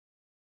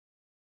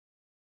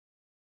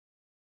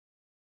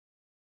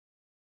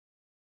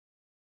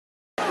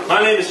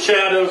My name is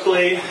Chad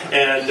Oakley,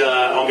 and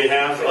on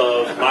behalf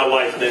of my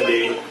wife,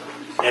 Mindy,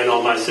 and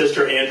on my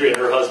sister, Andrea,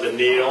 and her husband,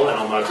 Neil, and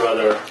on my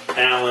brother,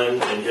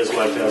 Alan, and his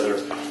wife,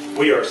 Heather,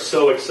 we are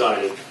so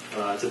excited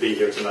to be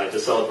here tonight to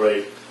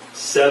celebrate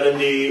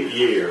 70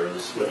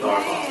 years with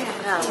our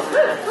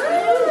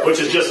father, which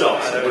is just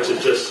awesome, which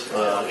is just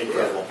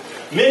incredible.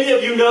 Many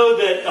of you know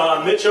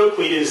that Mitch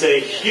Oakley is a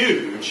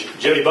huge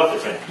Jimmy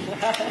Buffett fan.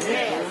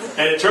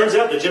 And it turns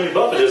out that Jimmy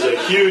Buffett is a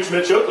huge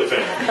Mitch Oakley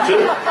fan,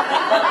 too.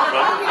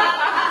 Right?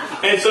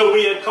 And so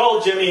we had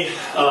called Jimmy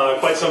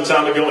quite some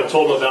time ago and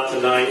told him about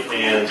tonight.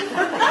 And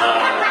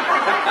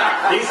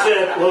he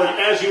said, well,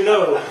 as you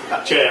know,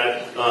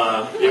 Chad,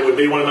 it would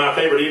be one of my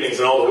favorite evenings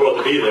in all the world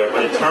to be there.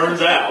 But it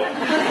turns out,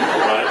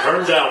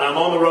 I'm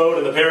on the road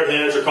and the parrot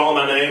heads are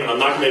calling my name and I'm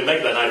not going to make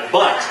it that night.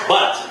 But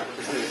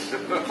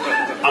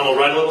I'm going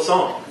to write a little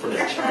song for Mitch.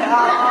 And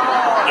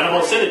I'm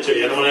going to send it to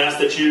you. And I'm going to ask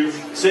that you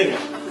sing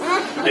it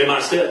in my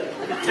stead.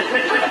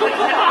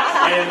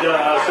 And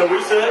so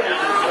we said,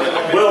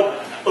 well,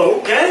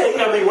 okay.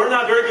 I mean, we're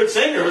not very good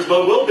singers,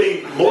 but we'll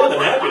be more than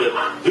happy to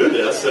do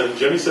this. And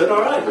Jimmy said,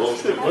 all right, well,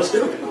 let's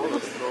do it.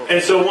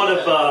 And so one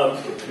of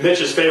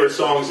Mitch's favorite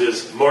songs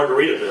is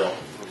Margaritaville.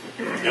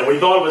 And we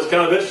thought it was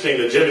kind of interesting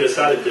that Jimmy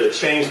decided to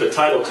change the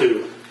title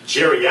to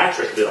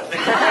Geriatricville.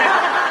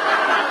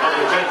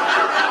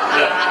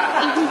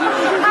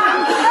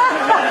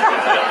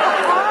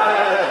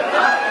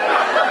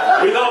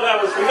 We thought that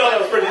was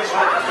pretty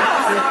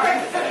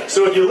interesting.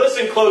 So if you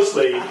listen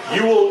closely,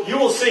 you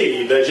will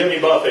see that Jimmy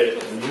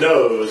Buffett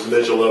knows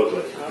Mitchell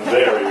Oakley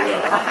very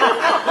well,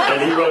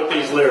 and he wrote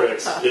these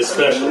lyrics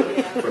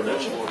especially for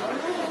Mitchell.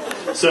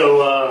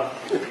 So,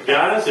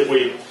 guys, if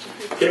we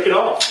kick it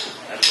off.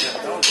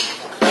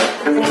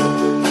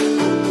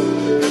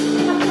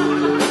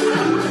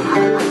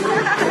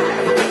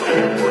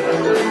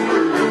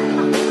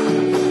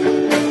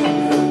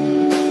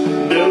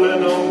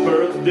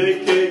 Birthday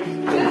cake.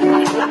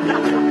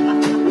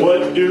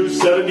 What do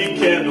 70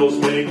 candles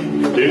make?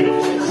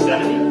 Dude,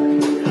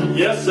 70?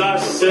 Yes, I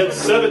said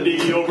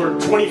 70 over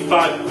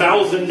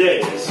 25,000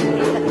 days.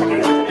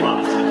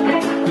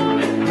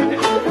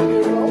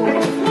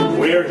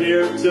 We're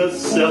here to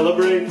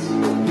celebrate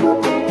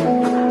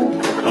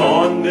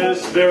on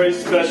this very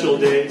special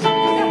date.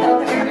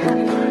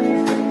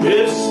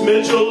 It's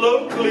Mitchell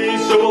Oakley,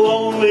 so we'll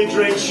only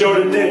drink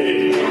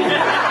Chardonnay.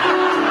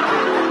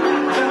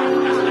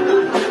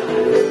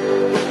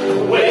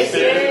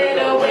 Wasted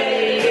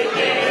away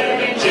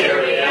again in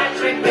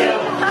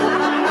Geriatricville,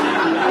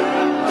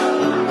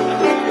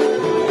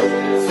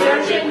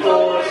 searching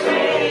for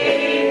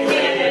faith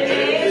in the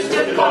days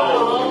to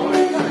fall.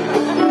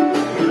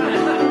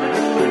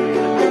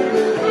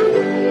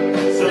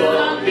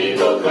 Some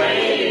people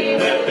claim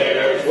that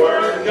there's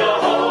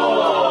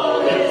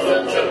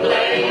workaholism to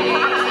blame,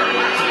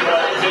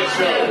 but it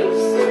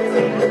shows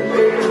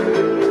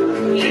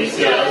he's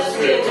just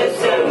good to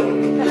sow.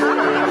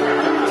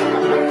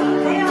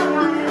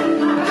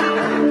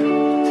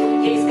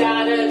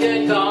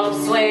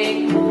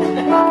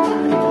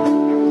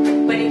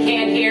 But he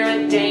can't hear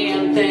a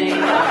damn thing.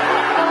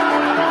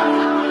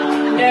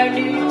 No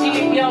need to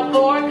keep your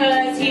board,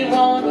 cause he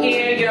won't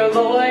hear your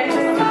voice.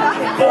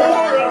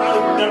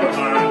 Never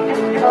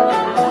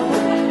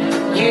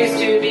mind. Used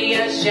to be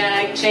a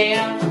shag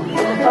champ,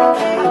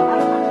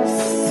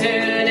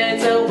 soon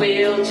it's a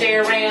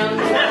wheelchair ramp.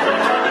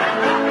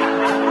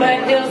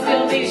 But he'll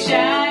still be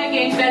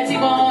shagging, bets he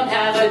won't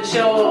have a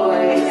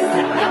choice.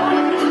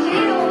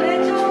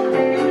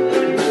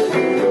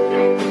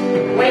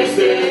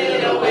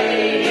 Wasted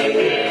away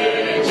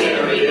again in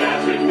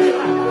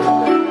Geriatricville,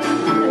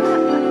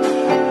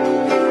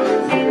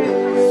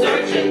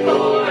 searching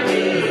for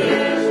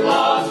his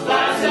lost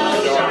glass of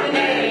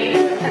Chardonnay.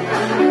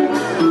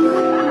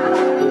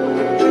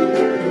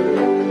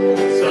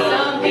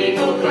 Some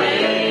people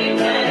claim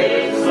that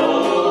it's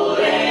old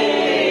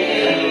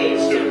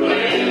age to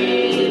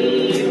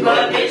blame,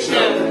 but Mitch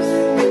knows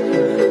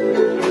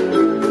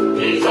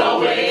he's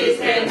always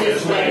been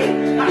this way.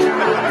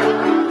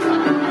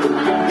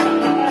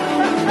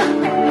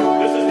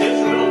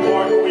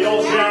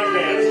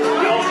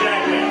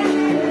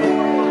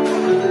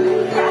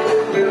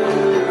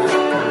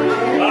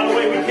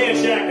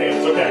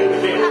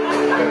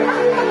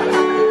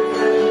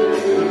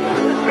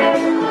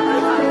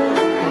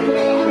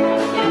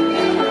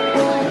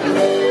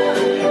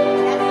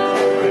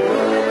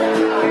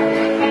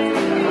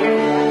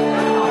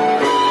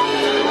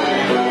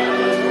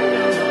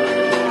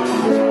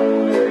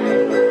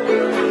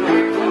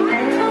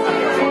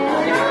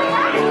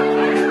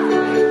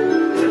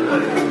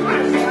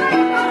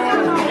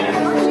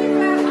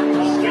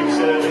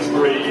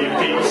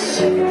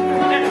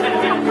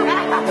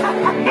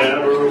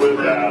 Never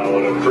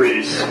without a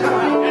crease.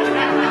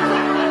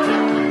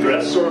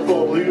 Dress or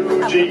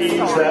blue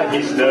jeans that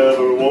he's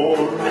never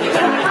worn.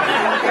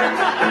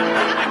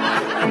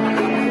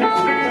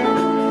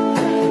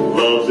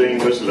 Loves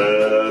English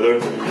leather.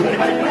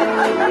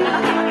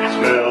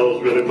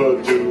 Smells really